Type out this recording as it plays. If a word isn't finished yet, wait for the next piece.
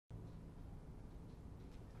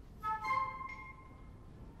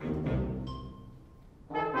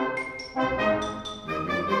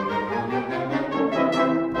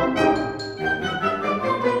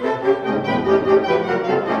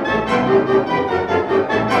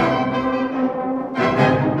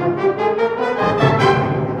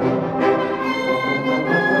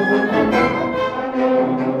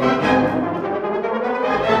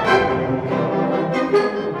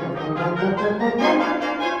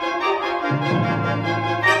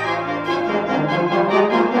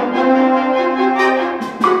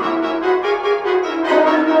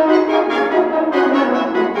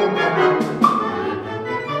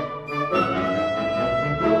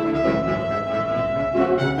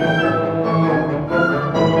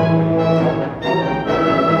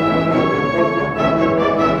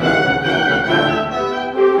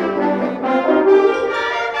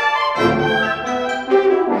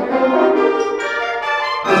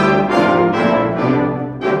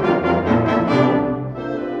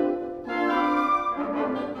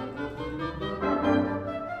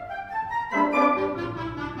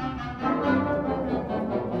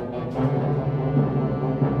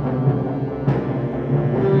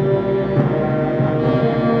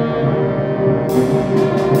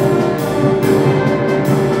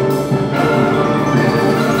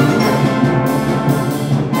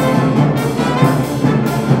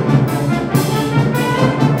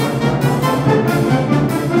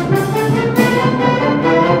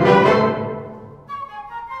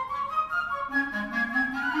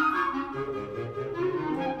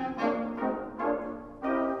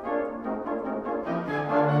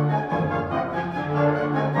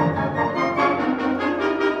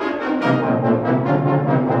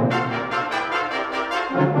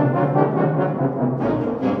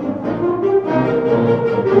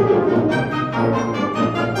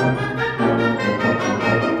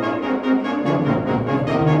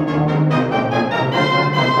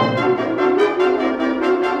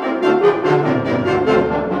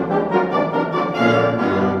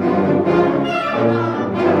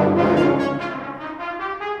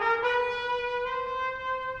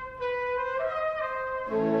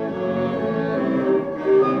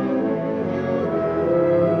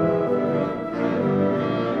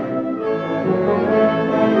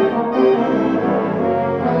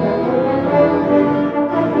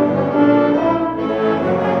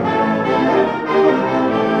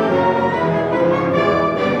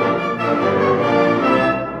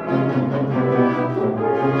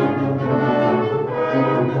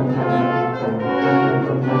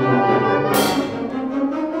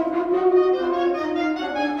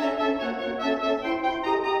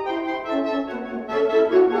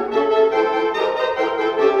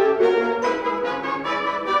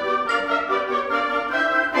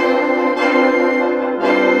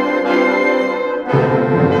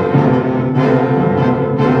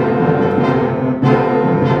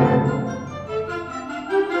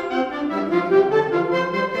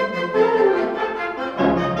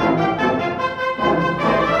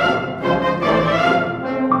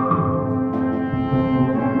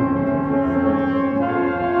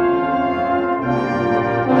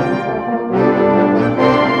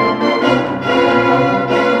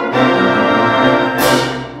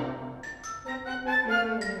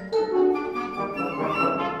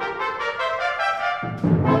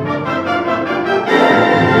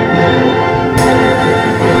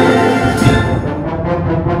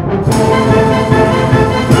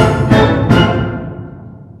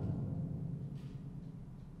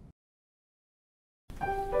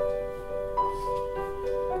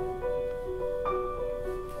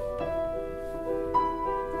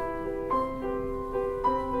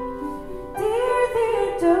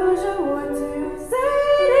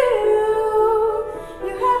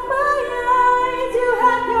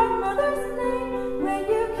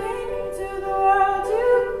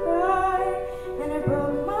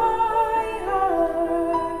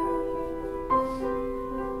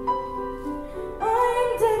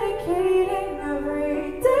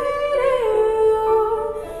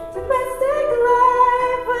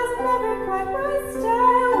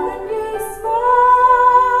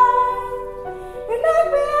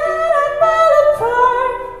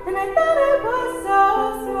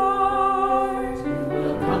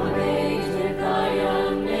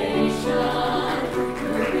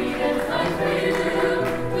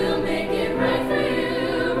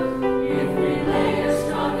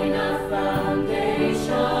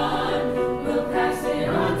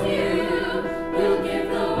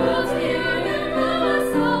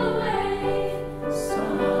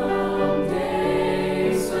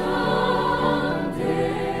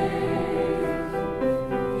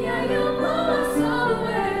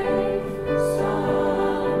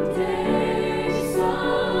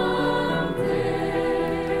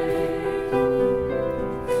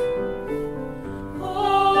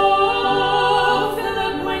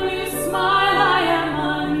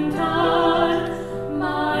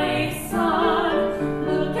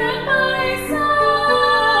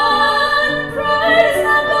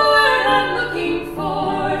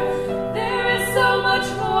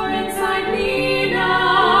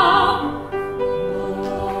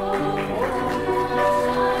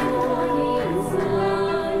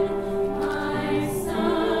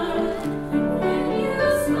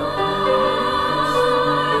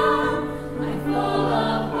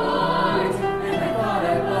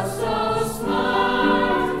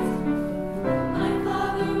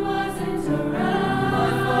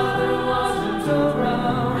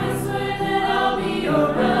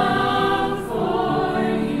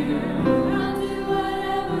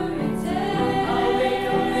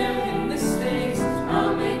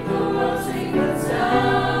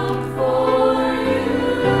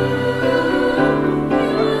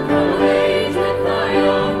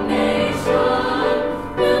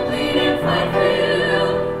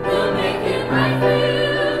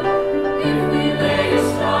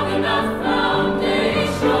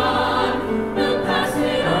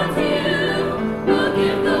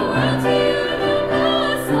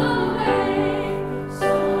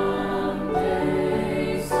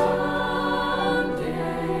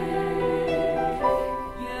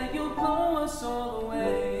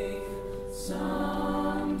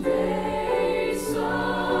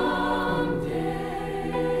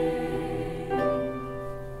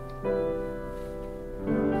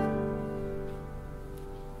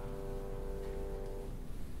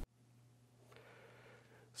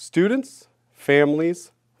Students,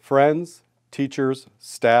 families, friends, teachers,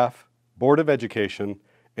 staff, Board of Education,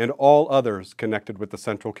 and all others connected with the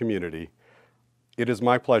Central community, it is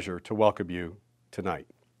my pleasure to welcome you tonight.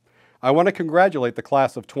 I want to congratulate the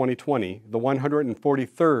class of 2020, the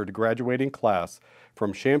 143rd graduating class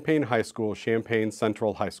from Champaign High School, Champaign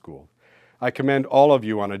Central High School. I commend all of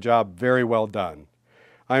you on a job very well done.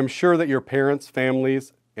 I am sure that your parents,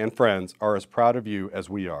 families, and friends are as proud of you as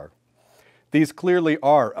we are. These clearly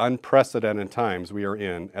are unprecedented times we are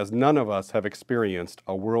in, as none of us have experienced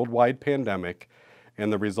a worldwide pandemic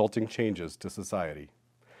and the resulting changes to society.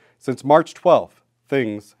 Since March 12th,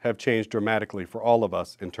 things have changed dramatically for all of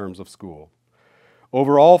us in terms of school.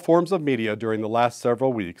 Over all forms of media during the last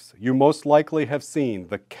several weeks, you most likely have seen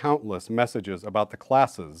the countless messages about the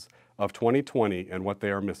classes of 2020 and what they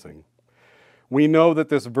are missing. We know that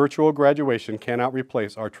this virtual graduation cannot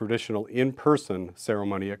replace our traditional in-person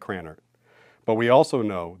ceremony at Krannert, but we also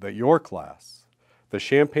know that your class, the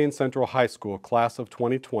Champaign Central High School class of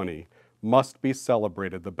 2020, must be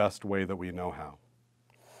celebrated the best way that we know how.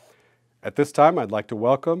 At this time, I'd like to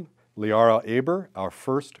welcome Liara Aber, our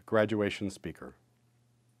first graduation speaker.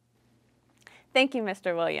 Thank you,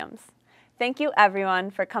 Mr. Williams. Thank you,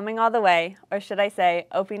 everyone, for coming all the way, or should I say,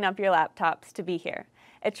 opening up your laptops to be here.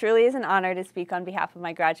 It truly is an honor to speak on behalf of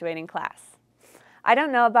my graduating class. I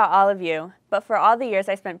don't know about all of you, but for all the years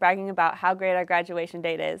I spent bragging about how great our graduation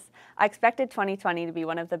date is, I expected 2020 to be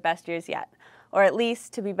one of the best years yet, or at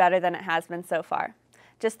least to be better than it has been so far.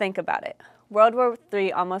 Just think about it. World War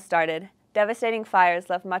III almost started. Devastating fires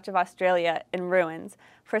left much of Australia in ruins.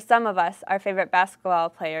 For some of us, our favorite basketball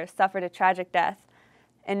player suffered a tragic death.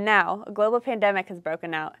 And now, a global pandemic has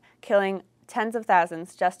broken out, killing tens of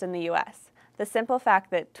thousands just in the US. The simple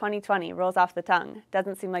fact that 2020 rolls off the tongue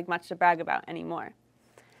doesn't seem like much to brag about anymore.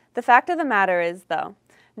 The fact of the matter is, though,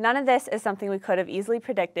 none of this is something we could have easily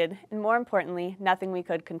predicted, and more importantly, nothing we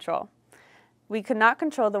could control. We could not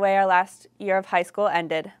control the way our last year of high school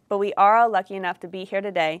ended, but we are all lucky enough to be here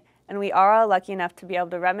today, and we are all lucky enough to be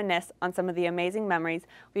able to reminisce on some of the amazing memories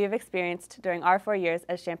we have experienced during our 4 years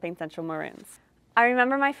as Champaign Central Maroons. I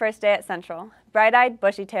remember my first day at Central, bright-eyed,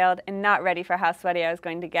 bushy-tailed, and not ready for how sweaty I was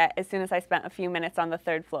going to get as soon as I spent a few minutes on the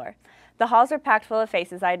 3rd floor. The halls were packed full of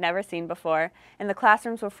faces I had never seen before, and the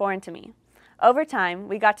classrooms were foreign to me. Over time,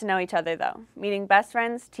 we got to know each other though, meeting best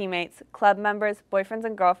friends, teammates, club members, boyfriends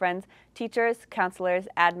and girlfriends, teachers, counselors,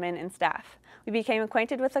 admin, and staff. We became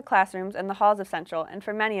acquainted with the classrooms and the halls of Central, and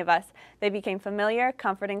for many of us, they became familiar,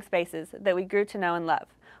 comforting spaces that we grew to know and love.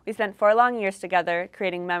 We spent 4 long years together,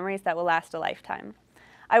 creating memories that will last a lifetime.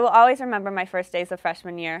 I will always remember my first days of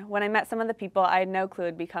freshman year, when I met some of the people I had no clue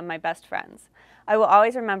would become my best friends. I will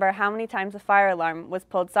always remember how many times a fire alarm was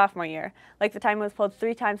pulled sophomore year, like the time it was pulled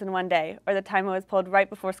 3 times in one day, or the time it was pulled right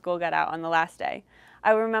before school got out on the last day.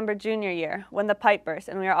 I will remember junior year, when the pipe burst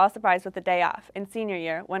and we were all surprised with the day off, and senior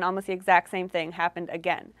year, when almost the exact same thing happened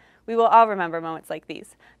again. We will all remember moments like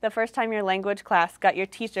these. The first time your language class got your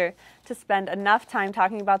teacher to spend enough time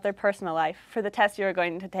talking about their personal life for the test you were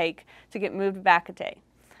going to take to get moved back a day.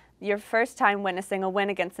 Your first time witnessing a win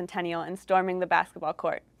against Centennial and storming the basketball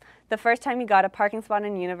court. The first time you got a parking spot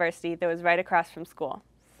in university that was right across from school.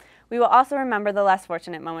 We will also remember the less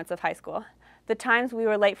fortunate moments of high school. The times we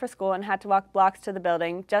were late for school and had to walk blocks to the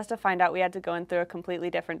building just to find out we had to go in through a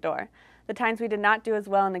completely different door. The times we did not do as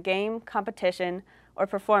well in a game, competition, or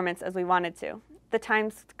performance as we wanted to. The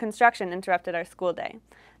times construction interrupted our school day.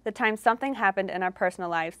 The times something happened in our personal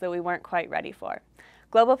lives that we weren't quite ready for.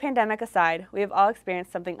 Global pandemic aside, we have all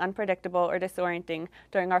experienced something unpredictable or disorienting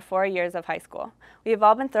during our 4 years of high school. We have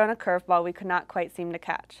all been thrown a curveball we could not quite seem to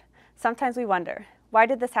catch. Sometimes we wonder, why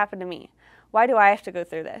did this happen to me? Why do I have to go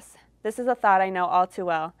through this? This is a thought I know all too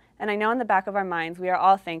well, and I know in the back of our minds we are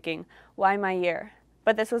all thinking, why my year?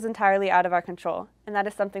 But this was entirely out of our control, and that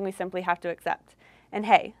is something we simply have to accept. And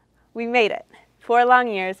hey, we made it. 4 long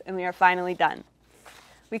years, and we are finally done.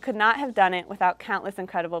 We could not have done it without countless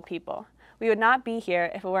incredible people. We would not be here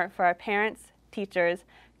if it weren't for our parents, teachers,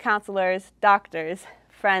 counselors, doctors,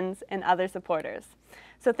 friends, and other supporters.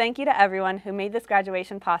 So thank you to everyone who made this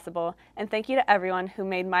graduation possible, and thank you to everyone who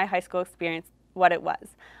made my high school experience what it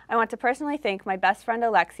was. I want to personally thank my best friend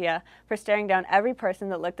Alexia for staring down every person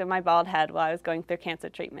that looked at my bald head while I was going through cancer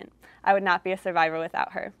treatment. I would not be a survivor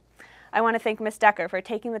without her. I want to thank Miss Decker for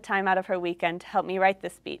taking the time out of her weekend to help me write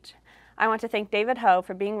this speech. I want to thank David Ho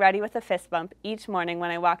for being ready with a fist bump each morning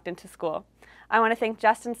when I walked into school. I want to thank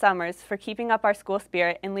Justin Summers for keeping up our school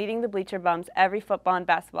spirit and leading the bleacher bums every football and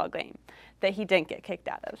basketball game that he didn't get kicked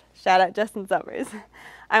out of. Shout out Justin Summers.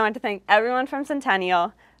 I want to thank everyone from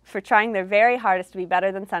Centennial for trying their very hardest to be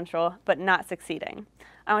better than Central, but not succeeding.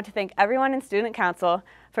 I want to thank everyone in Student Council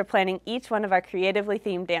for planning each one of our creatively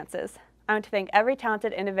themed dances. I want to thank every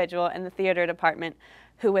talented individual in the theater department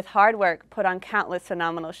who, with hard work, put on countless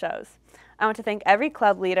phenomenal shows. I want to thank every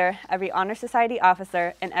club leader, every Honor Society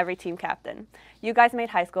officer, and every team captain. You guys made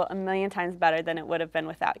high school a million times better than it would have been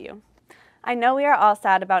without you. I know we are all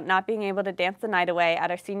sad about not being able to dance the night away at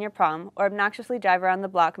our senior prom or obnoxiously drive around the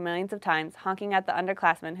block millions of times honking at the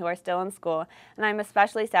underclassmen who are still in school, and I'm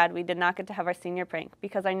especially sad we did not get to have our senior prank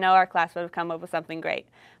because I know our class would have come up with something great.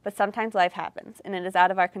 But sometimes life happens, and it is out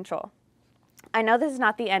of our control. I know this is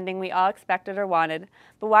not the ending we all expected or wanted,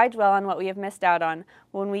 but why dwell on what we have missed out on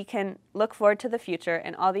when we can look forward to the future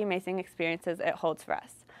and all the amazing experiences it holds for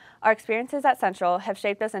us? Our experiences at Central have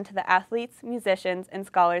shaped us into the athletes, musicians, and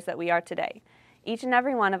scholars that we are today. Each and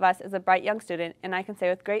every one of us is a bright young student, and I can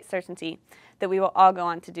say with great certainty that we will all go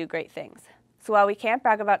on to do great things. So while we can't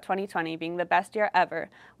brag about 2020 being the best year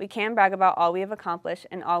ever, we can brag about all we have accomplished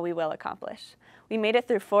and all we will accomplish. We made it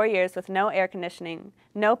through 4 years with no air conditioning,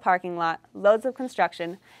 no parking lot, loads of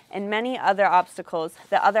construction, and many other obstacles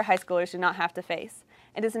that other high schoolers do not have to face.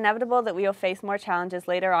 It is inevitable that we will face more challenges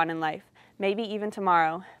later on in life, maybe even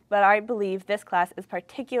tomorrow, but I believe this class is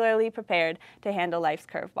particularly prepared to handle life's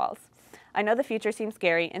curveballs. I know the future seems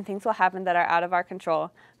scary and things will happen that are out of our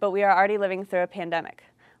control, but we are already living through a pandemic.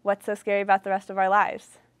 What's so scary about the rest of our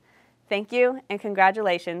lives? Thank you and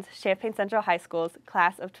congratulations, Champaign Central High School's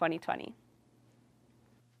Class of 2020.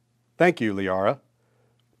 Thank you, Liara.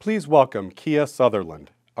 Please welcome Kia Sutherland,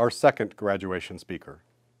 our second graduation speaker.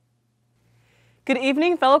 Good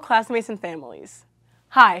evening, fellow classmates and families.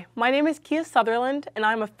 Hi, my name is Kia Sutherland, and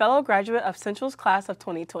I'm a fellow graduate of Central's Class of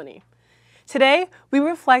 2020. Today, we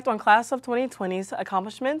reflect on Class of 2020's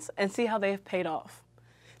accomplishments and see how they have paid off.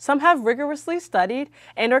 Some have rigorously studied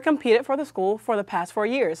and or competed for the school for the past 4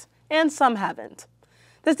 years, and some haven't.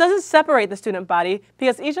 This doesn't separate the student body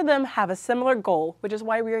because each of them have a similar goal, which is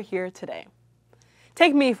why we are here today.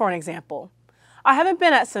 Take me for an example. I haven't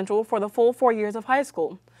been at Central for the full 4 years of high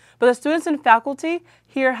school, but the students and faculty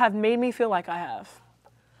here have made me feel like I have.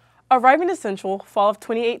 Arriving to Central fall of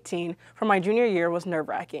 2018 for my junior year was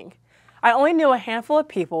nerve-wracking. I only knew a handful of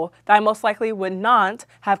people that I most likely would not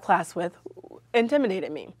have class with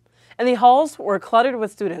intimidated me, and the halls were cluttered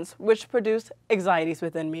with students, which produced anxieties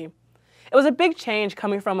within me. It was a big change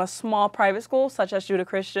coming from a small private school such as Judah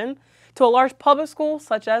Christian to a large public school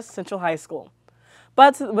such as Central High School.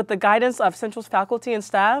 But with the guidance of Central's faculty and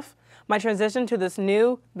staff, my transition to this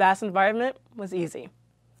new, vast environment was easy.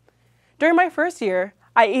 During my first year,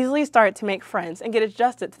 I easily started to make friends and get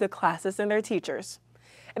adjusted to the classes and their teachers.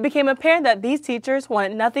 It became apparent that these teachers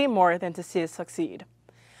wanted nothing more than to see us succeed.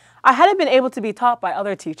 I hadn't been able to be taught by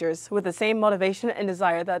other teachers with the same motivation and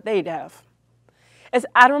desire that they'd have. It's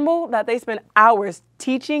admirable that they spend hours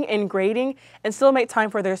teaching and grading and still make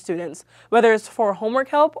time for their students, whether it's for homework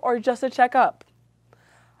help or just to check up.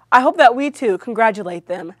 I hope that we too congratulate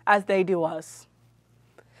them as they do us.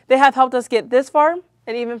 They have helped us get this far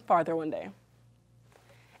and even farther one day.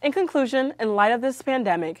 In conclusion, in light of this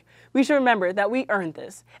pandemic, we should remember that we earned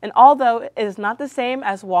this, and although it is not the same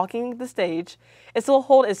as walking the stage, it still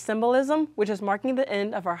holds its symbolism, which is marking the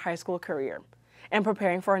end of our high school career and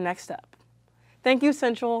preparing for our next step. Thank you,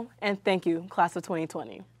 Central, and thank you, Class of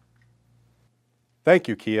 2020. Thank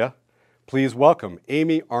you, Kia. Please welcome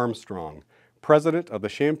Amy Armstrong, President of the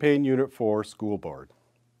Champaign Unit 4 School Board.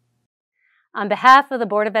 On behalf of the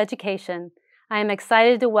Board of Education, I am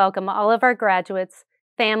excited to welcome all of our graduates,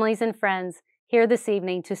 families, and friends here this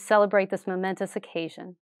evening to celebrate this momentous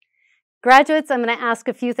occasion. Graduates, I'm going to ask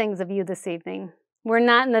a few things of you this evening. We're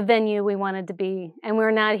not in the venue we wanted to be, and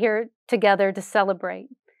we're not here together to celebrate.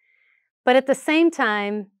 But at the same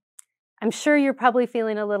time, I'm sure you're probably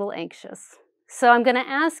feeling a little anxious. So I'm going to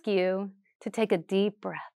ask you to take a deep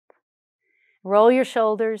breath. Roll your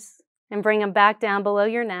shoulders and bring them back down below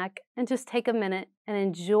your neck and just take a minute and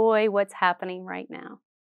enjoy what's happening right now.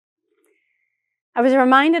 I was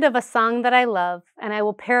reminded of a song that I love, and I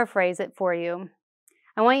will paraphrase it for you.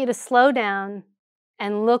 I want you to slow down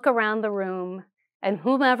and look around the room and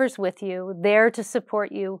whomever's with you there to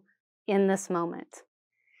support you in this moment.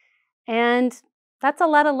 And that's a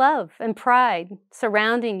lot of love and pride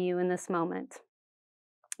surrounding you in this moment.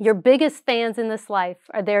 Your biggest fans in this life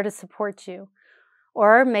are there to support you.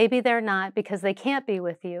 Or maybe they're not because they can't be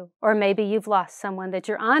with you. Or maybe you've lost someone that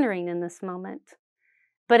you're honoring in this moment.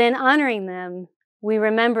 But in honoring them, we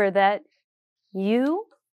remember that you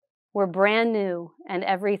were brand new and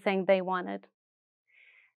everything they wanted.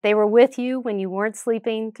 They were with you when you weren't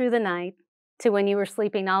sleeping through the night to when you were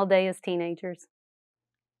sleeping all day as teenagers.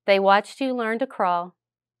 They watched you learn to crawl,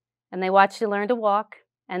 and they watched you learn to walk,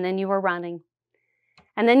 and then you were running.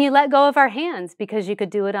 And then you let go of our hands because you could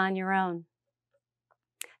do it on your own.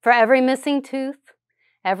 For every missing tooth,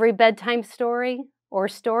 every bedtime story, or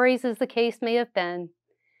stories as the case may have been,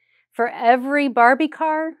 for every Barbie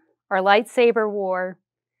car or lightsaber war,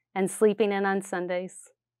 and sleeping in on Sundays.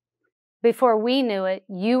 Before we knew it,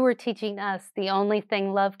 you were teaching us the only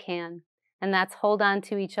thing love can, and that's hold on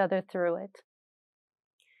to each other through it.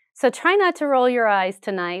 So try not to roll your eyes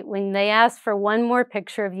tonight when they ask for one more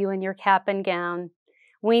picture of you in your cap and gown.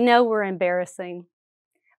 We know we're embarrassing,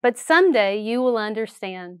 but someday you will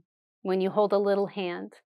understand when you hold a little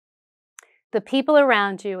hand. The people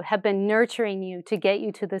around you have been nurturing you to get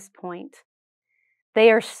you to this point.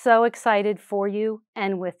 They are so excited for you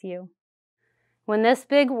and with you. When this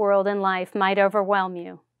big world and life might overwhelm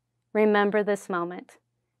you, remember this moment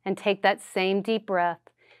and take that same deep breath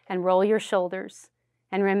and roll your shoulders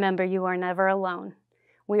and remember you are never alone.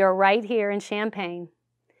 We are right here in Champaign.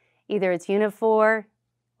 Either it's Unifor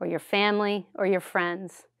or your family or your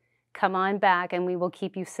friends. Come on back and we will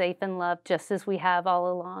keep you safe and loved just as we have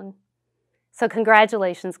all along. So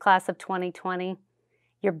congratulations, class of 2020.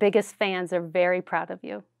 Your biggest fans are very proud of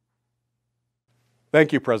you.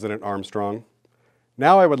 Thank you, President Armstrong.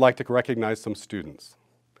 Now I would like to recognize some students.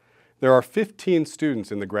 There are 15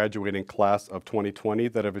 students in the graduating class of 2020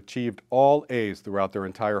 that have achieved all A's throughout their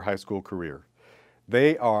entire high school career.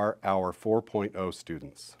 They are our 4.0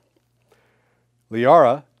 students.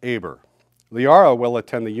 Liara Aber. Liara will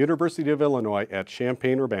attend the University of Illinois at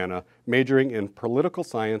Champaign-Urbana, majoring in political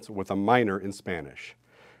science with a minor in Spanish.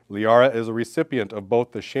 Liara is a recipient of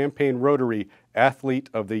both the Champaign Rotary Athlete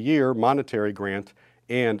of the Year monetary grant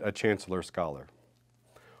and a Chancellor Scholar.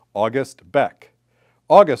 August Beck.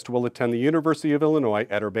 August will attend the University of Illinois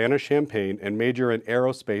at Urbana-Champaign and major in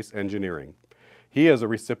aerospace engineering. He is a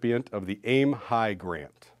recipient of the AIM High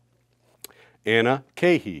grant. Anna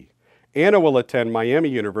Cahey. Anna will attend Miami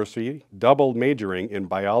University, double majoring in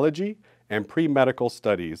biology and pre-medical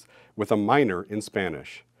studies with a minor in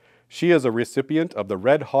Spanish. She is a recipient of the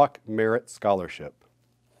Red Hawk Merit Scholarship.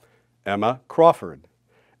 Emma Crawford.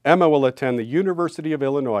 Emma will attend the University of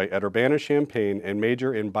Illinois at Urbana-Champaign and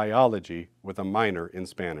major in biology with a minor in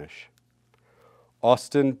Spanish.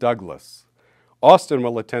 Austin Douglas. Austin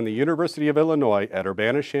will attend the University of Illinois at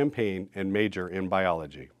Urbana-Champaign and major in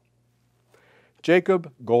biology.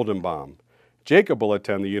 Jacob Goldenbaum. Jacob will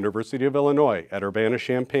attend the University of Illinois at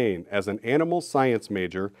Urbana-Champaign as an animal science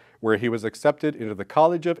major where he was accepted into the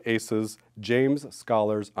College of Aces James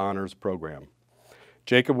Scholars Honors Program.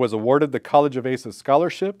 Jacob was awarded the College of Aces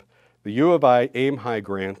Scholarship, the U of I AIM High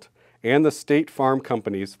Grant, and the State Farm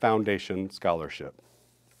Company's Foundation Scholarship.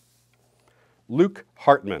 Luke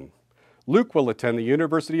Hartman. Luke will attend the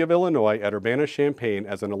University of Illinois at Urbana-Champaign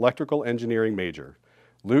as an electrical engineering major.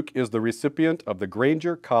 Luke is the recipient of the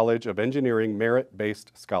Granger College of Engineering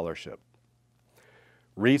Merit-Based Scholarship.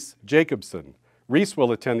 Reese Jacobson. Reese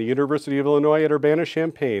will attend the University of Illinois at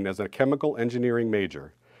Urbana-Champaign as a chemical engineering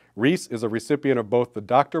major. Reese is a recipient of both the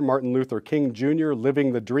Dr. Martin Luther King Jr.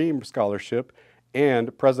 Living the Dream Scholarship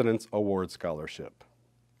and President's Award Scholarship.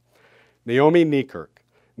 Naomi Niekirk.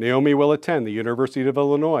 Naomi will attend the University of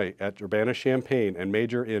Illinois at Urbana-Champaign and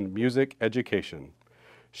major in music education.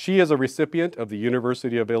 She is a recipient of the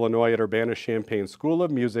University of Illinois at Urbana-Champaign School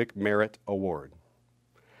of Music Merit Award.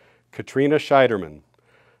 Katrina Scheiderman.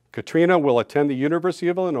 Katrina will attend the University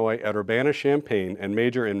of Illinois at Urbana-Champaign and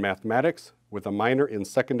major in mathematics with a minor in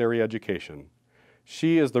secondary education.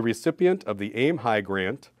 She is the recipient of the AIM High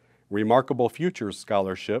Grant, Remarkable Futures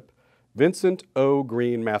Scholarship, Vincent O.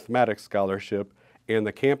 Green Mathematics Scholarship, and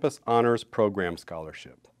the Campus Honors Program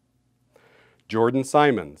Scholarship. Jordan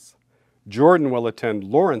Simons. Jordan will attend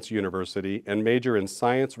Lawrence University and major in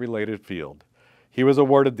science-related field. He was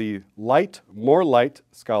awarded the Light More Light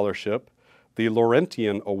Scholarship, the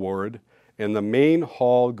Laurentian Award, and the Main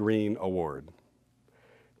Hall Green Award.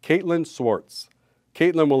 Caitlin Swartz.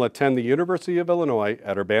 Caitlin will attend the University of Illinois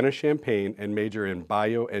at Urbana-Champaign and major in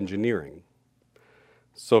bioengineering.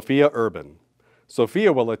 Sophia Urban.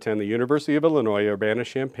 Sophia will attend the University of Illinois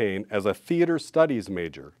Urbana-Champaign as a theater studies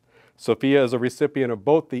major. Sophia is a recipient of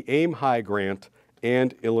both the AIM High Grant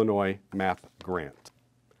and Illinois Math Grant.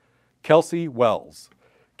 Kelsey Wells.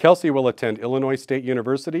 Kelsey will attend Illinois State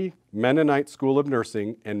University, Mennonite School of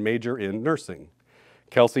Nursing, and major in nursing.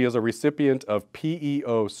 Kelsey is a recipient of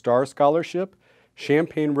PEO Star Scholarship,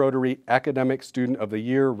 Champaign Rotary Academic Student of the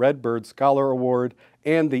Year Redbird Scholar Award,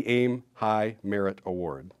 and the AIM High Merit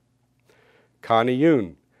Award. Connie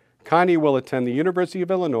Yoon. Connie will attend the University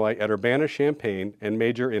of Illinois at Urbana-Champaign and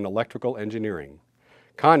major in electrical engineering.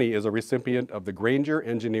 Connie is a recipient of the Granger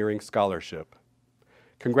Engineering Scholarship.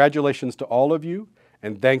 Congratulations to all of you,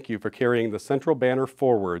 and thank you for carrying the Central banner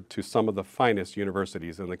forward to some of the finest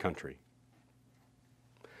universities in the country.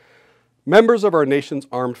 Members of our nation's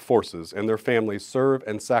armed forces and their families serve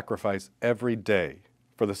and sacrifice every day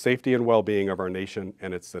for the safety and well-being of our nation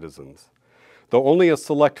and its citizens. Though only a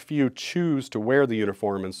select few choose to wear the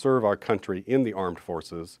uniform and serve our country in the armed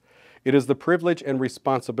forces, it is the privilege and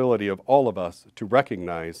responsibility of all of us to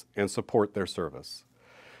recognize and support their service.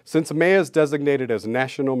 Since May is designated as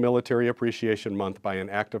National Military Appreciation Month by an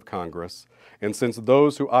act of Congress, and since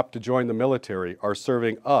those who opt to join the military are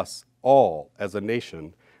serving us all as a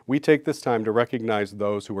nation, we take this time to recognize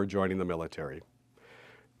those who are joining the military.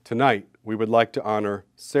 Tonight, we would like to honor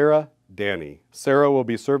Sarah Danny. Sarah will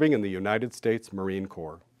be serving in the United States Marine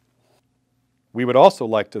Corps. We would also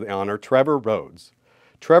like to honor Trevor Rhodes.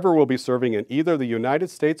 Trevor will be serving in either the United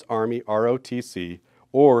States Army ROTC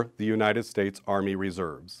or the United States Army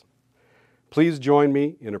Reserves. Please join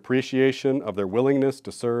me in appreciation of their willingness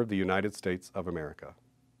to serve the United States of America.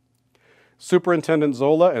 Superintendent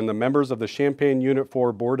Zola and the members of the Champaign Unit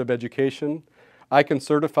 4 Board of Education, I can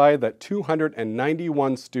certify that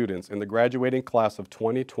 291 students in the graduating class of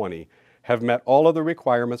 2020 have met all of the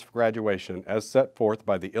requirements for graduation as set forth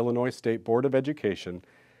by the Illinois State Board of Education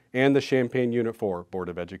and the Champaign Unit 4 Board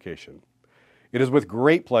of Education. It is with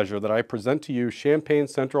great pleasure that I present to you Champaign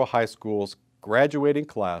Central High School's graduating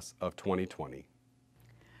class of 2020.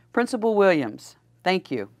 Principal Williams, thank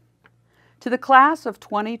you. To the class of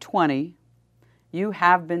 2020, you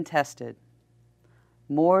have been tested,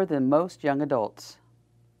 more than most young adults.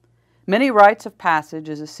 Many rites of passage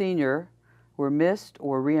as a senior were missed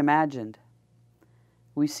or reimagined.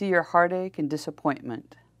 We see your heartache and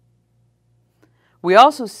disappointment. We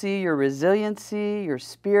also see your resiliency, your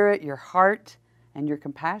spirit, your heart, and your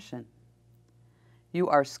compassion. You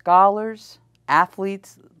are scholars,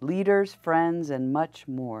 athletes, leaders, friends, and much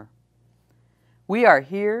more. We are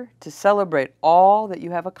here to celebrate all that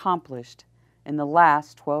you have accomplished in the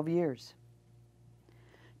last 12 years.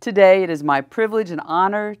 Today, it is my privilege and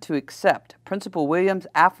honor to accept Principal Williams'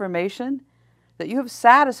 affirmation that you have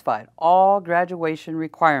satisfied all graduation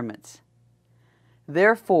requirements.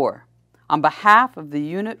 Therefore, on behalf of the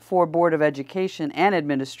Unit 4 Board of Education and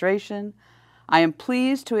Administration, I am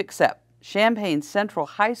pleased to accept Champaign Central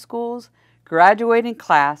High School's graduating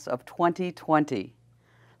class of 2020.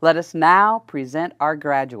 Let us now present our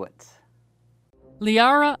graduates.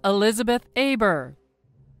 Liara Elizabeth Aber,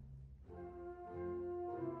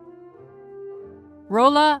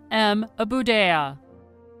 Rola M. Abudea,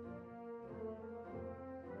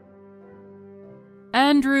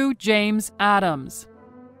 Andrew James Adams,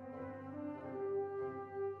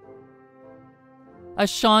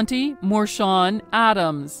 Ashanti Morshawn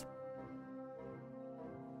Adams,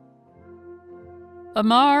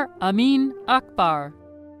 Amar Amin Akbar,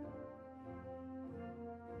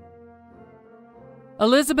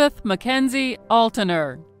 Elizabeth Mackenzie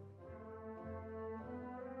Altener,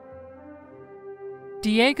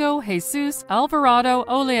 Diego Jesus Alvarado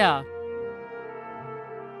Olea,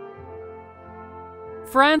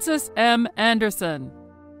 Francis M. Anderson,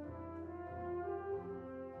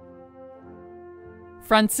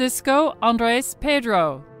 Francisco Andres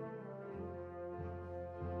Pedro,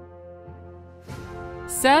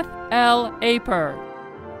 Seth L. Aper,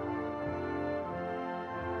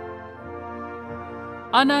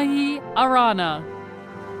 Anahi Arana,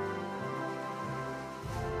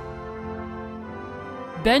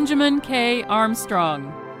 Benjamin K.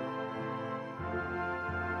 Armstrong,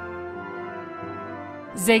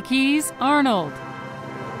 Zakiz Arnold,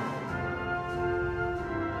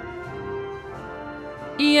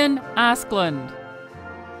 Ian Asklund,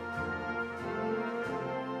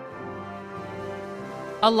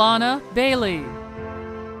 Alana Bailey,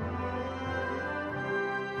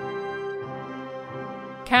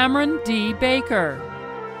 Cameron D. Baker,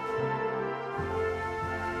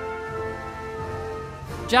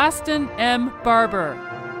 Justin M. Barber,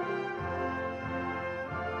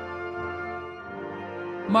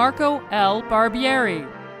 Marco L. Barbieri,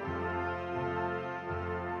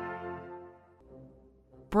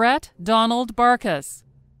 Brett Donald Barkas,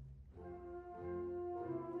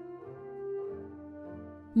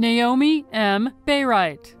 Naomi M.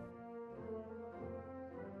 Bayrite,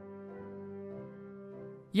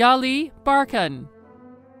 Yali Barkan,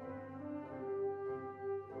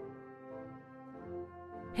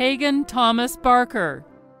 Hagan Thomas Barker,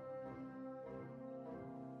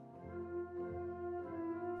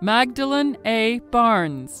 Magdalene A.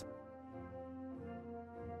 Barnes,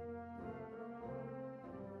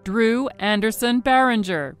 Drew Anderson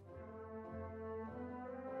Barringer,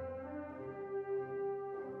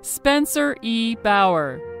 Spencer E.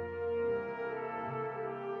 Bauer,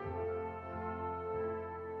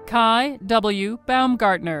 Kai W.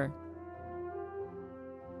 Baumgartner,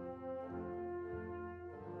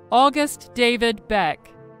 August David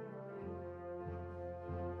Beck,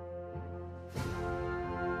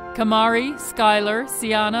 Kamari Skylar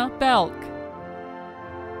Sienna Belk,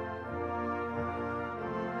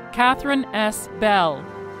 Catherine S. Bell,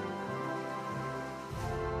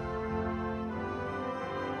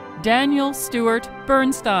 Daniel Stewart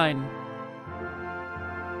Bernstein,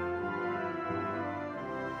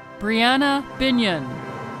 Brianna Binion,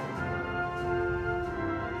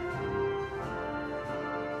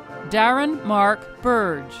 Darren Mark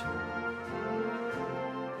Burge,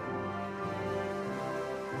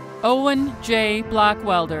 Owen J.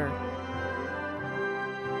 Blackwelder,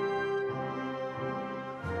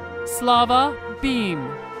 Slava Beam,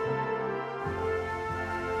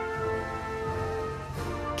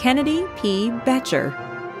 Kennedy P. Betcher,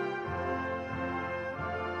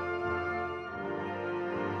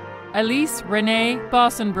 Elise Renee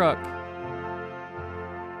Bossenbrook,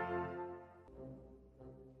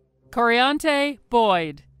 Coriante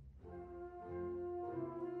Boyd,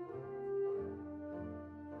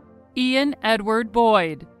 Ian Edward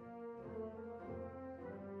Boyd,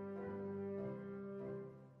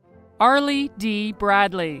 Arlie D.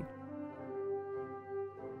 Bradley,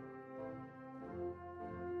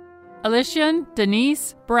 Alicia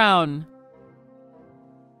Denise Brown,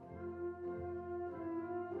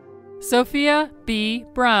 Sophia B.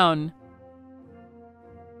 Brown,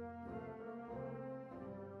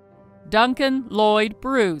 Duncan Lloyd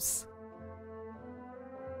Bruce,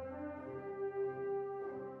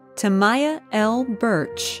 Tamaya L.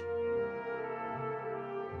 Birch,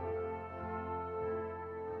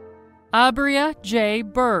 Abria J.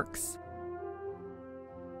 Burks,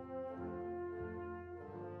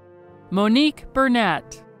 Monique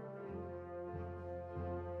Burnett,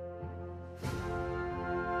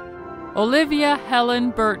 Olivia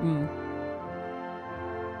Helen Burton,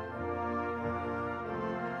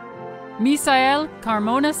 Misael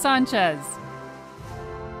Carmona Sanchez,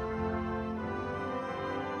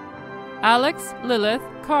 Alex Lilith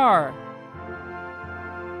Carr,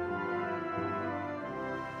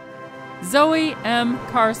 Zoe M.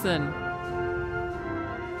 Carson,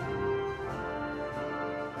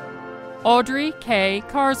 Audrey K.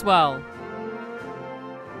 Carswell,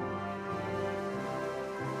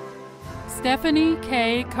 Stephanie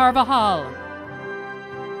K. Carvajal,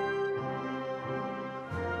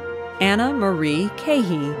 Anna Marie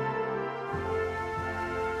Cahey,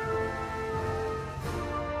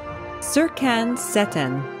 Sirkan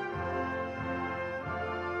Setten,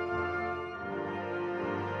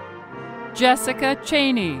 Jessica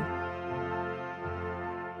Cheney,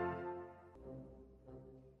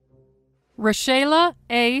 Rashayla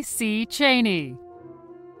A. C. Cheney,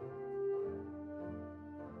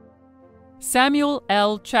 Samuel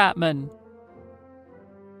L. Chapman,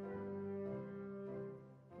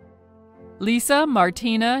 Lisa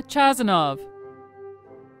Martina Chazanov,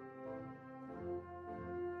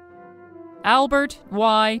 Albert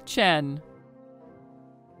Y. Chen,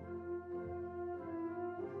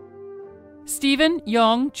 Stephen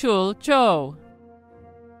Yong Chul Cho,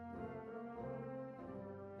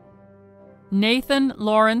 Nathan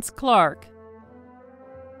Lawrence Clark,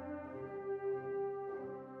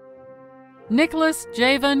 Nicholas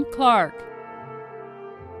Javen Clark,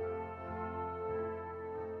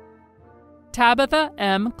 Tabitha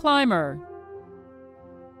M. Clymer,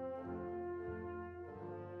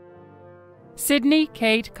 Sydney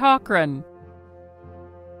Kate Cochran,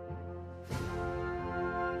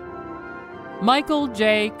 Michael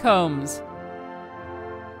J. Combs,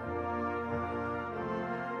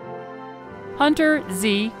 Hunter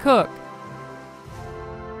Z. Cook,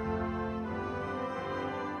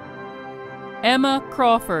 Emma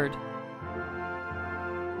Crawford,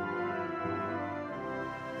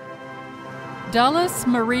 Dulles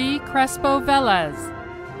Marie Crespo Velez,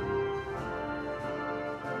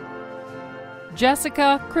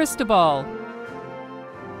 Jessica Cristobal,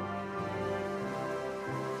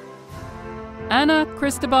 Ana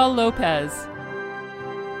Cristobal Lopez,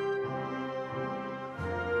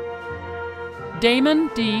 Damon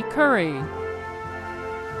D. Curry,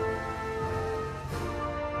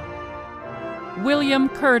 William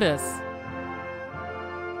Curtis,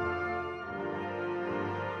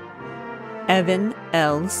 Evan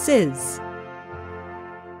L. Siz,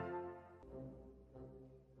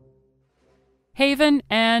 Haven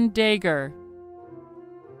Ann Dager,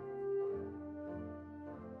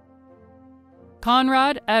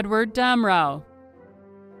 Conrad Edward Damrau,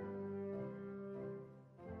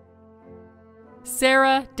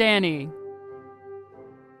 Sarah Danny,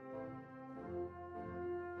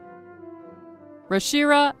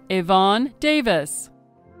 Rashira Yvonne Davis.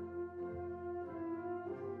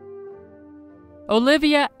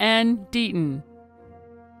 Olivia N. Deaton.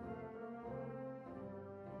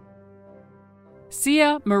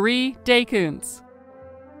 Sia Marie Dekuntz.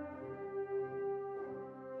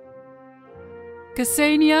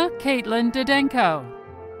 Ksenia Caitlin Didenko.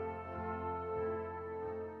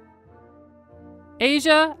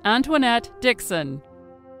 Asia Antoinette Dixon.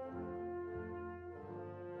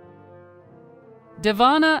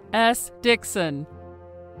 Devana S. Dixon.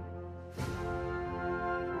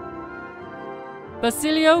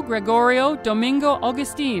 Basilio Gregorio Domingo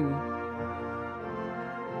Augustine.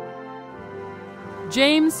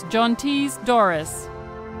 James Jontes Doris.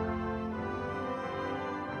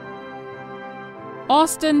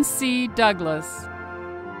 Austin C. Douglas.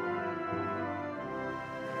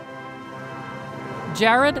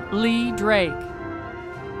 Jared Lee Drake.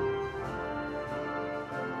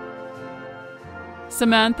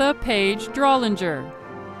 Samantha Paige Drollinger.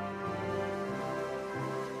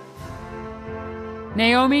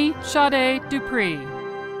 Naomi Sade Dupree.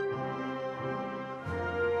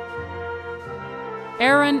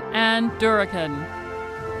 Erin Ann Durakan.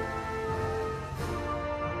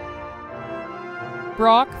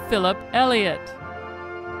 Brock Philip Elliott.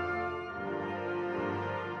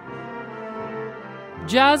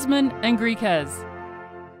 Jasmine Enriquez.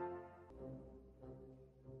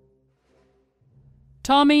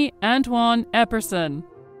 Tommy Antoine Epperson.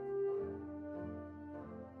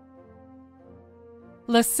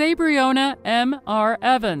 LaSabriona M. R.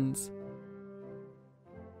 Evans.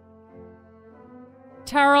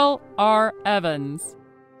 Terrell R. Evans.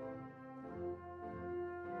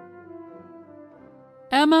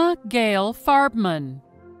 Emma Gail Farbman.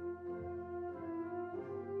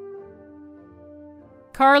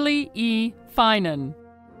 Carly E. Finan.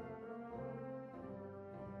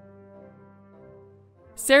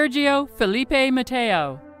 Sergio Felipe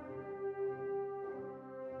Mateo.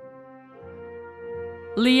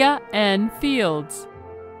 Leah N. Fields.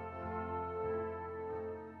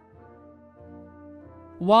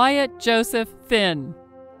 Wyatt Joseph Finn.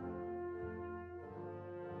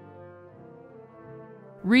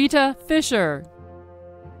 Rita Fisher.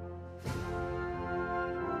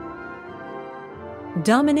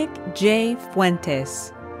 Dominic J.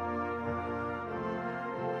 Fuentes.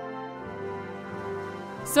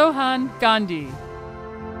 Sohan Gandhi.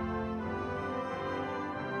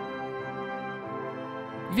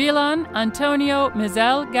 Vilan Antonio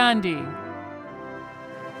Mizel Gandhi.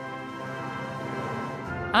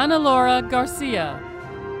 Ana Laura Garcia.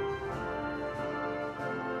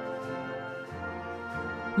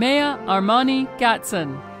 Maya Armani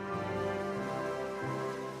Gatson.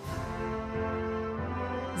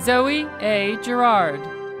 Zoe A. Gerard.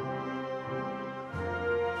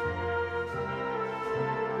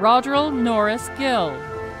 Rodrill Norris Gill.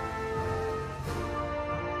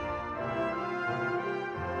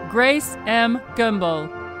 Grace M. Gumbel.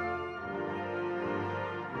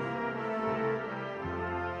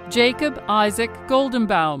 Jacob Isaac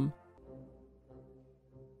Goldenbaum.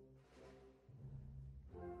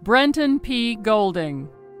 Brenton P. Golding.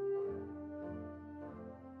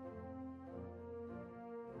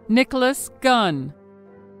 Nicholas Gunn.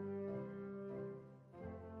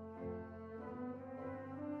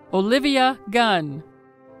 Olivia Gunn.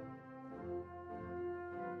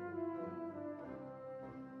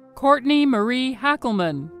 Courtney Marie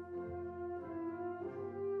Hackelman.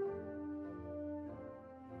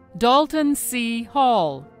 Dalton C.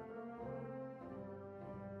 Hall.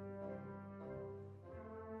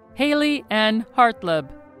 Haley N. Hartleb.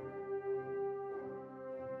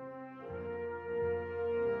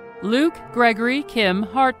 Luke Gregory Kim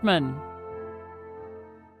Hartman.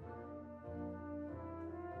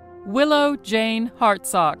 Willow Jane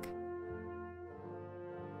Hartsock.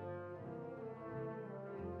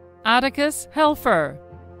 Atticus Helfer.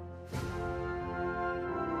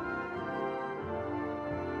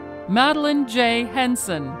 Madeline J.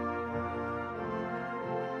 Henson.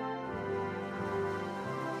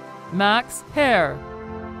 Max Hare.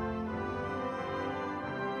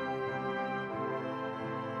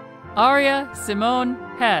 Aria Simone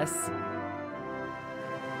Hess.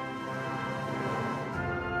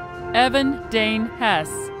 Evan Dane Hess.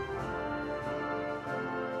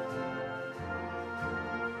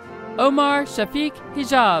 Omar Shafiq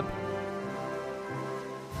Hijab.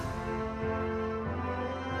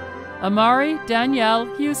 Amari Danielle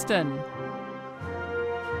Houston.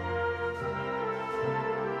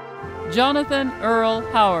 Jonathan Earl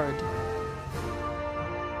Howard.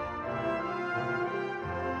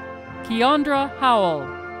 Keandra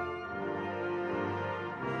Howell.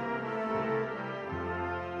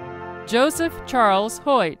 Joseph Charles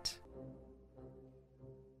Hoyt.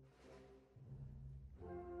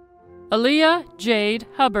 Aaliyah Jade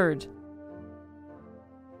Hubbard.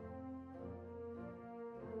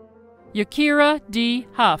 Yakira D.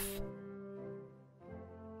 Huff.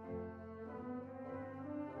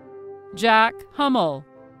 Jack Hummel.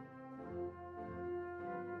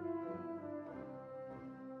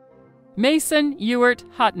 Mason Ewart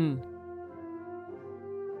Hutton.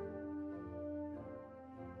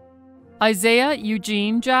 Isaiah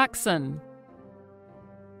Eugene Jackson.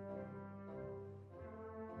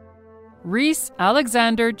 Reese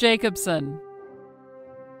Alexander Jacobson.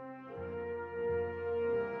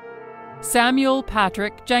 Samuel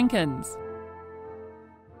Patrick Jenkins.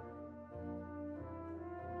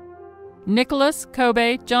 Nicholas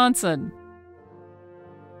Kobe Johnson.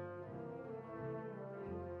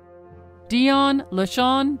 Dion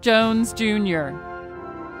LaShawn Jones Jr.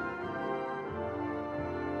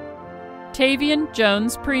 Tavian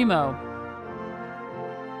Jones Primo.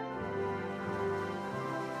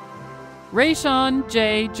 Rayshawn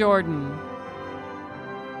J. Jordan.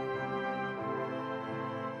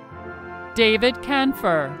 David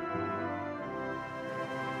Canfer.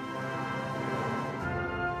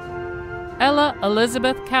 Ella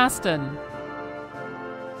Elizabeth Caston.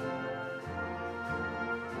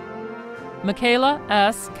 Michaela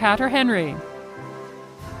S. Catter-Henry.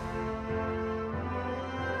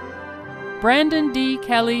 Brandon D.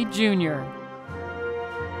 Kelly Jr.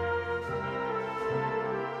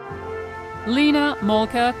 Lena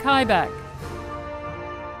Molka Kybeck.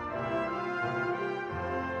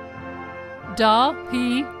 Da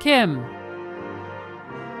Hee Kim.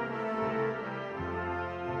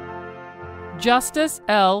 Justice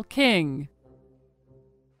L. King.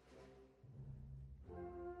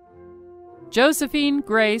 Josephine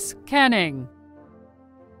Grace Canning.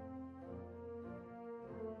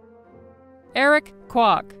 Eric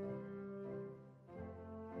Kwok.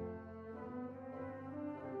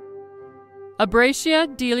 Abracia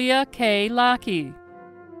Delia K. Lackey.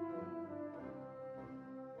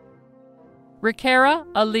 Rikera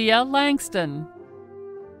Aaliyah Langston.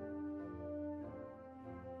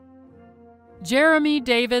 Jeremy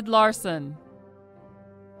David Larson.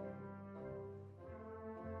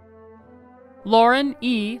 Lauren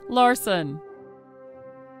E. Larson.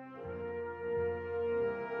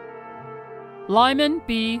 Lyman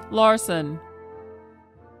B. Larson.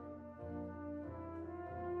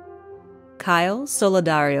 Kyle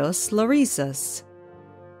Solidarios Lorizas.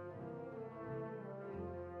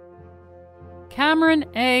 Cameron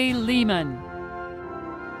A. Lehman.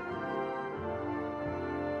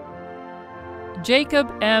 Jacob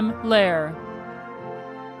M. Lair.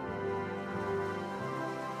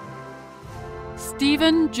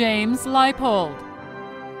 Stephen James Leipold.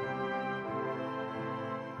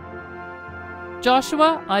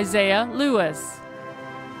 Joshua Isaiah Lewis.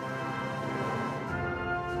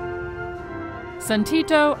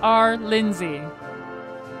 Santito R. Lindsay.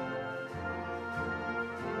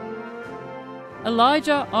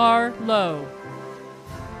 Elijah R. Lowe.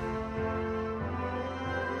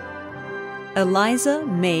 Eliza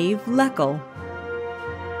Maeve Leckel.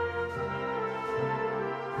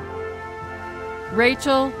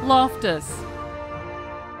 Rachel Loftus.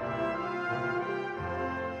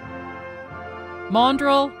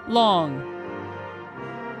 Mondrel Long.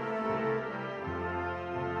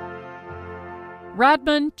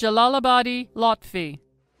 Radman Jalalabadi Lotfi.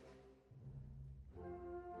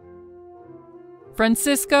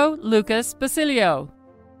 Francisco Lucas Basilio.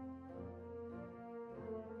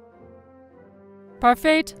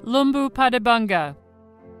 Parfait Lumbu Padebanga.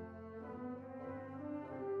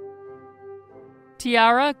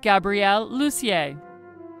 Tiara Gabrielle Lucier.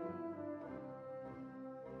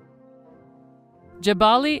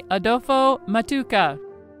 Jabali Adolfo Matuka.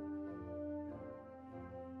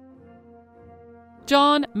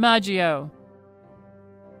 John Maggio.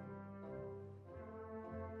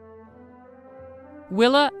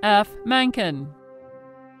 Willa F. Mankin.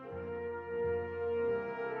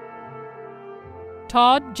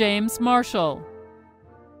 Todd James Marshall.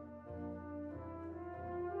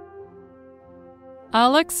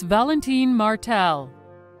 Alex Valentine Martel.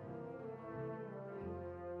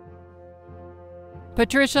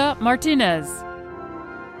 Patricia Martinez.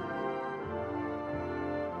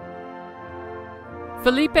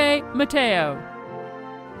 Felipe Mateo.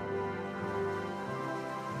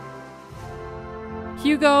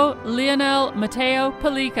 Hugo Leonel Mateo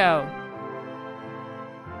Palico.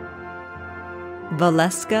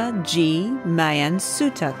 Valeska G. Mayan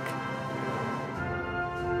Sutuk.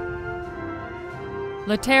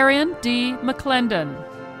 Latarian D. McClendon.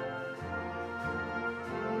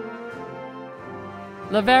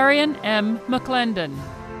 Lavarian M. McClendon,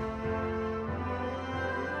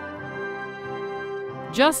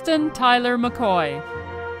 Justin Tyler McCoy,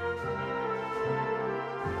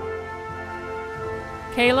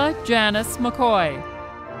 Kayla Janice McCoy,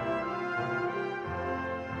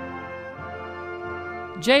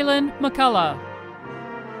 Jalen McCullough,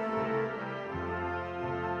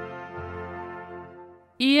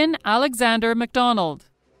 Ian Alexander McDonald,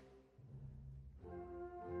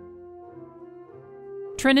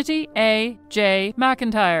 Trinity A. J.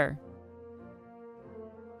 McIntyre,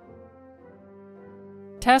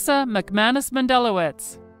 Tessa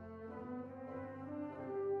McManus-Mendelowitz,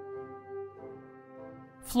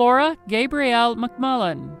 Flora Gabrielle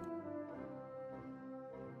McMullen,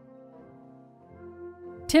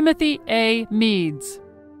 Timothy A. Meads,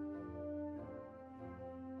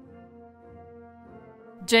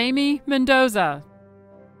 Jamie Mendoza,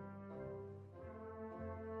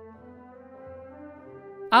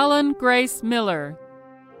 Alan Grace Miller,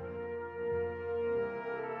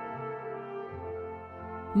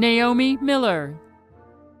 Naomi Miller,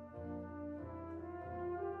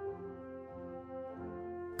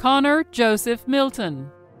 Connor Joseph Milton,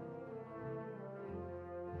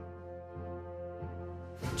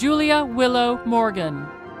 Julia Willow Morgan,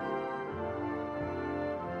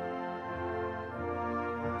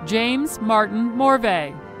 James Martin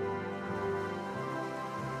Morvay,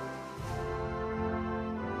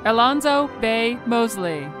 Alonzo Bay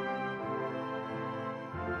Mosley,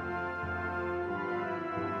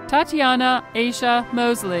 Tatiana Aisha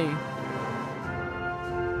Mosley,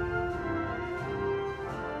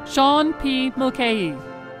 Sean P. Mulcahy,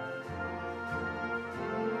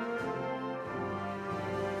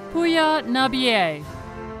 Puya Nabier,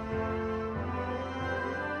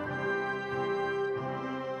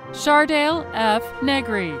 Shardale F.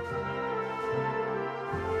 Negri,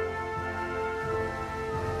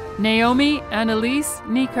 Naomi Annalise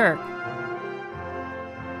Niekirk,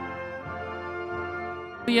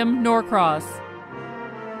 William Norcross,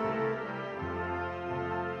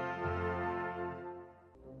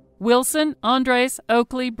 Wilson Andres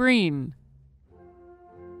Oakley Breen,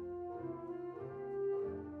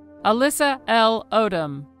 Alyssa L.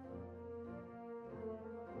 Odom,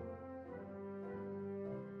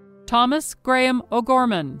 Thomas Graham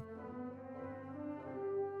O'Gorman,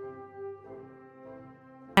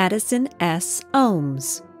 Addison S.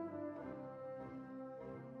 Ohms,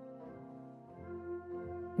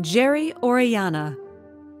 Jerry Orellana,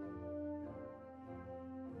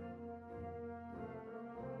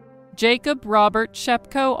 Jacob Robert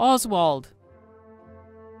Shepko Oswald,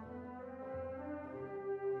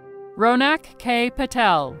 Ronak K.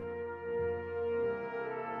 Patel,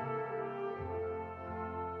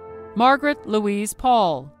 Margaret Louise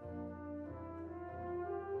Paul,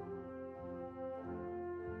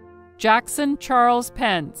 Jackson Charles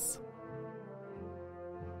Pence,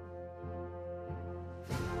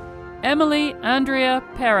 Emily Andrea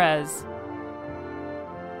Perez,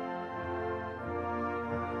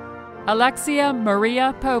 Alexia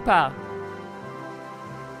Maria Popa,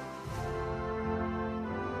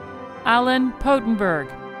 Alan Potenberg,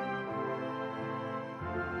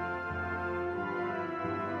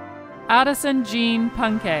 Addison Jean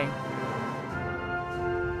Punke,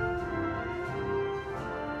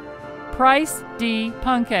 Price D.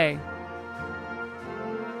 Punke,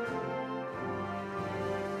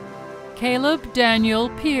 Caleb Daniel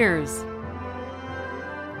Piers,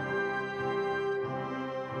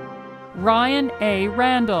 Ryan A.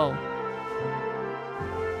 Randall,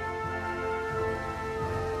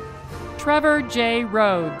 Trevor J.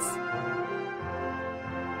 Rhodes,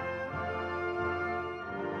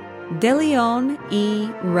 DeLeon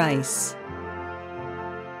E. Rice,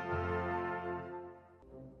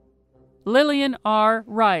 Lillian R.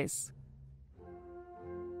 Rice,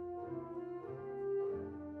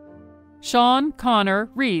 Sean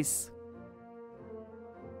Connor Reese,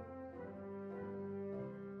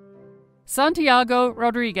 Santiago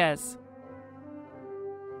Rodriguez,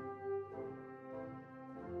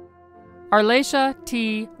 Arlacia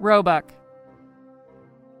T. Roebuck,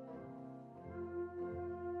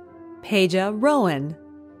 Peja Rowan,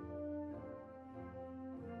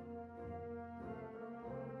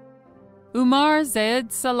 Umar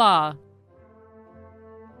Zaid Salah,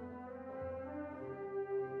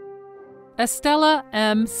 Estella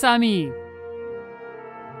M. Sami,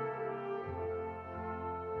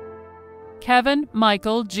 Kevin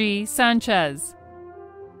Michael G. Sanchez,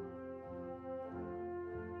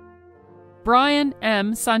 Brian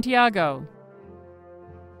M. Santiago,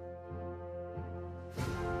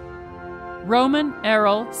 Roman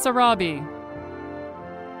Errol Sarabi,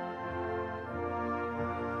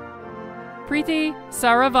 Preeti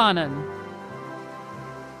Saravanan.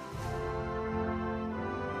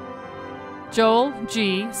 Joel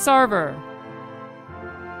G. Sarver.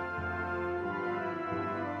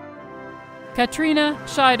 Katrina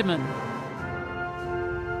Scheidemann.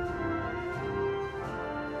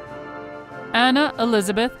 Anna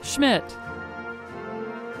Elizabeth Schmidt.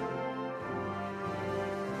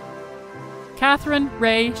 Catherine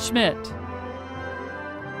Ray Schmidt.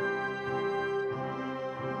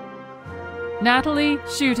 Natalie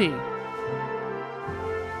Schutte.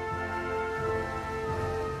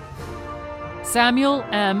 Samuel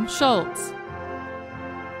M. Schultz.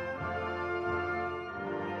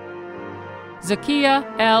 Zakia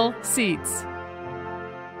L. Seitz.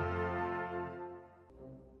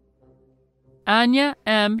 Anya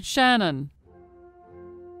M. Shannon.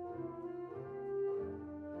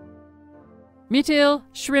 Mithil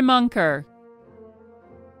Shrimankar.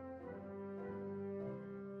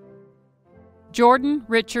 Jordan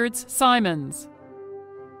Richards Simons.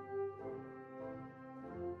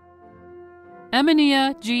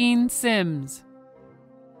 Eminia Jean Sims.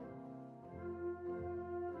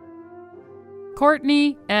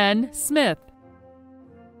 Courtney N. Smith.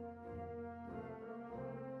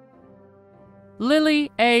 Lily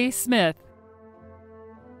A. Smith.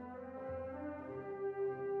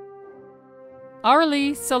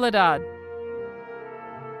 Arlie Soledad.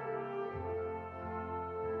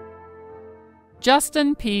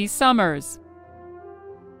 Justin P. Summers.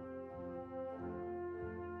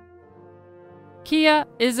 Kia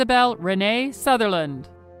Isabel Renee Sutherland.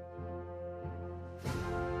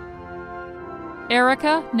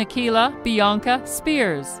 Erica Nikila Bianca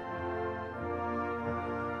Spears.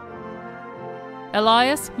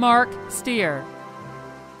 Elias Mark Steer.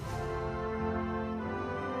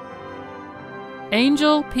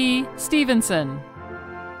 Angel P. Stevenson.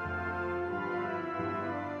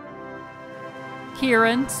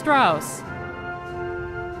 Kieran Strauss.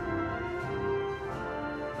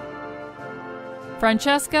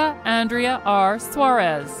 Francesca Andrea R.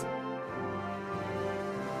 Suarez.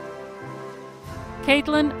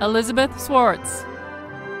 Caitlin Elizabeth Swartz.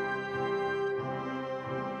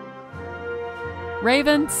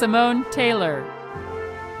 Raven Simone Taylor.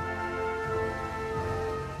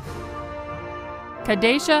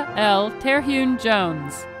 Kadesha L. Terhune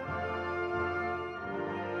Jones.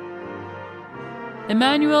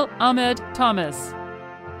 Emmanuel Ahmed Thomas.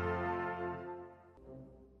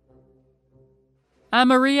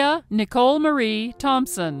 Amaria Nicole Marie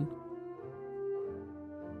Thompson.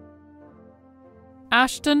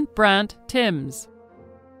 Ashton Brandt Timms.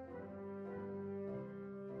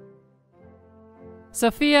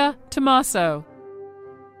 Sophia Tomaso.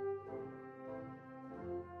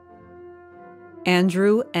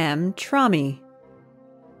 Andrew M. Trami.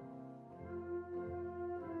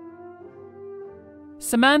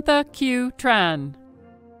 Samantha Q. Tran.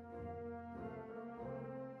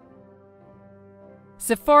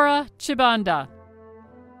 Sephora Chibanda.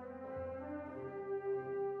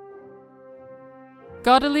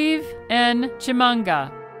 Godelieve N.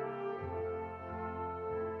 Chimanga.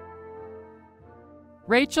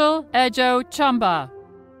 Rachel Ejo Chamba.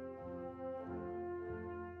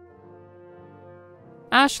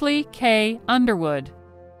 Ashley K. Underwood.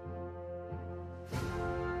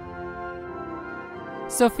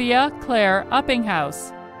 Sophia Claire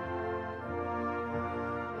Uppinghouse.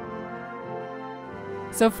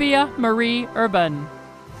 Sophia Marie Urban.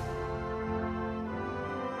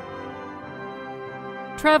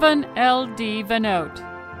 Trevin L. D. Vanote.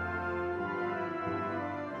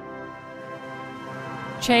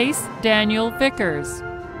 Chase Daniel Vickers.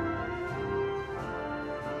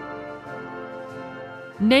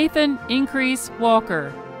 Nathan Increase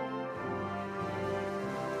Walker.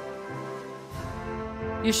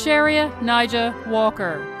 Yesharia Nija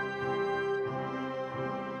Walker.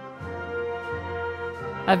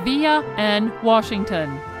 Avia N.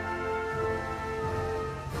 Washington.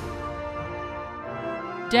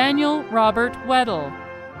 Daniel Robert Weddle.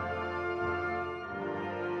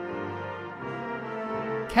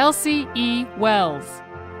 Kelsey E. Wells.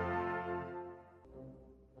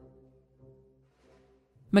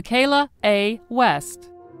 Michaela A.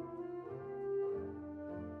 West.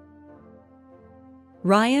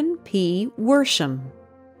 Ryan P. Worsham.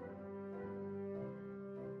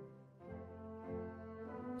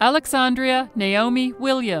 Alexandria Naomi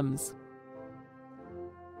Williams.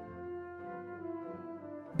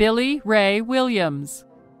 Billy Ray Williams.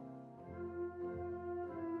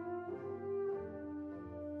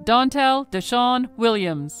 Dontel Deshawn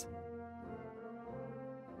Williams.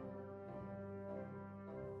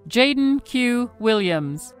 Jaden Q.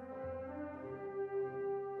 Williams.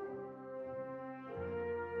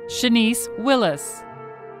 Shanice Willis.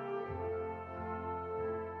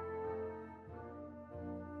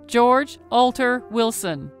 George Alter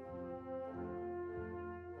Wilson.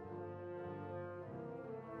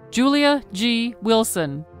 Julia G.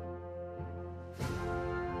 Wilson.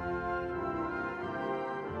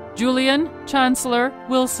 Julian Chancellor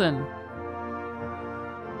Wilson.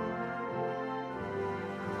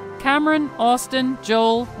 Cameron Austin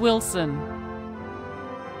Joel Wilson.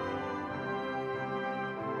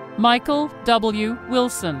 Michael W.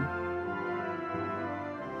 Wilson.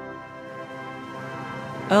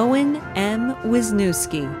 Owen M.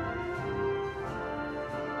 Wisniewski.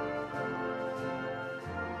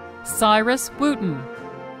 Cyrus Wooten.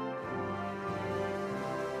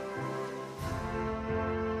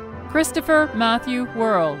 Christopher Matthew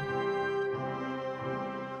Worrell.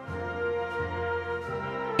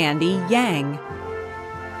 Andy Yang.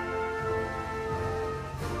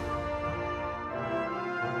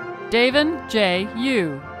 Davin J.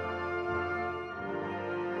 Yu.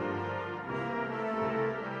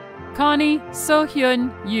 Connie Sohyun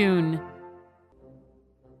Yoon.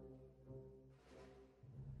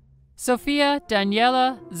 Sofia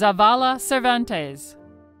Daniela Zavala Cervantes.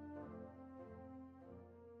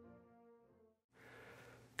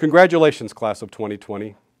 Congratulations, class of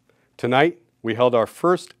 2020. Tonight, we held our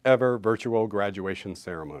first ever virtual graduation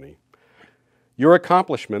ceremony. Your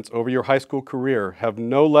accomplishments over your high school career have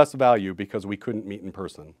no less value because we couldn't meet in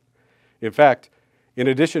person. In fact, in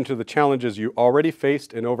addition to the challenges you already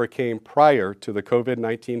faced and overcame prior to the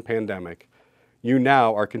COVID-19 pandemic, you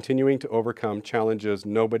now are continuing to overcome challenges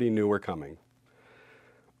nobody knew were coming.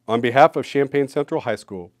 On behalf of Champaign Central High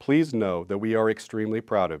School, please know that we are extremely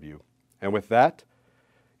proud of you. And with that,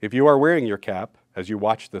 if you are wearing your cap as you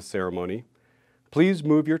watch this ceremony, please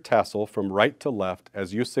move your tassel from right to left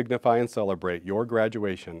as you signify and celebrate your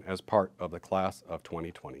graduation as part of the class of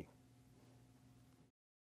 2020.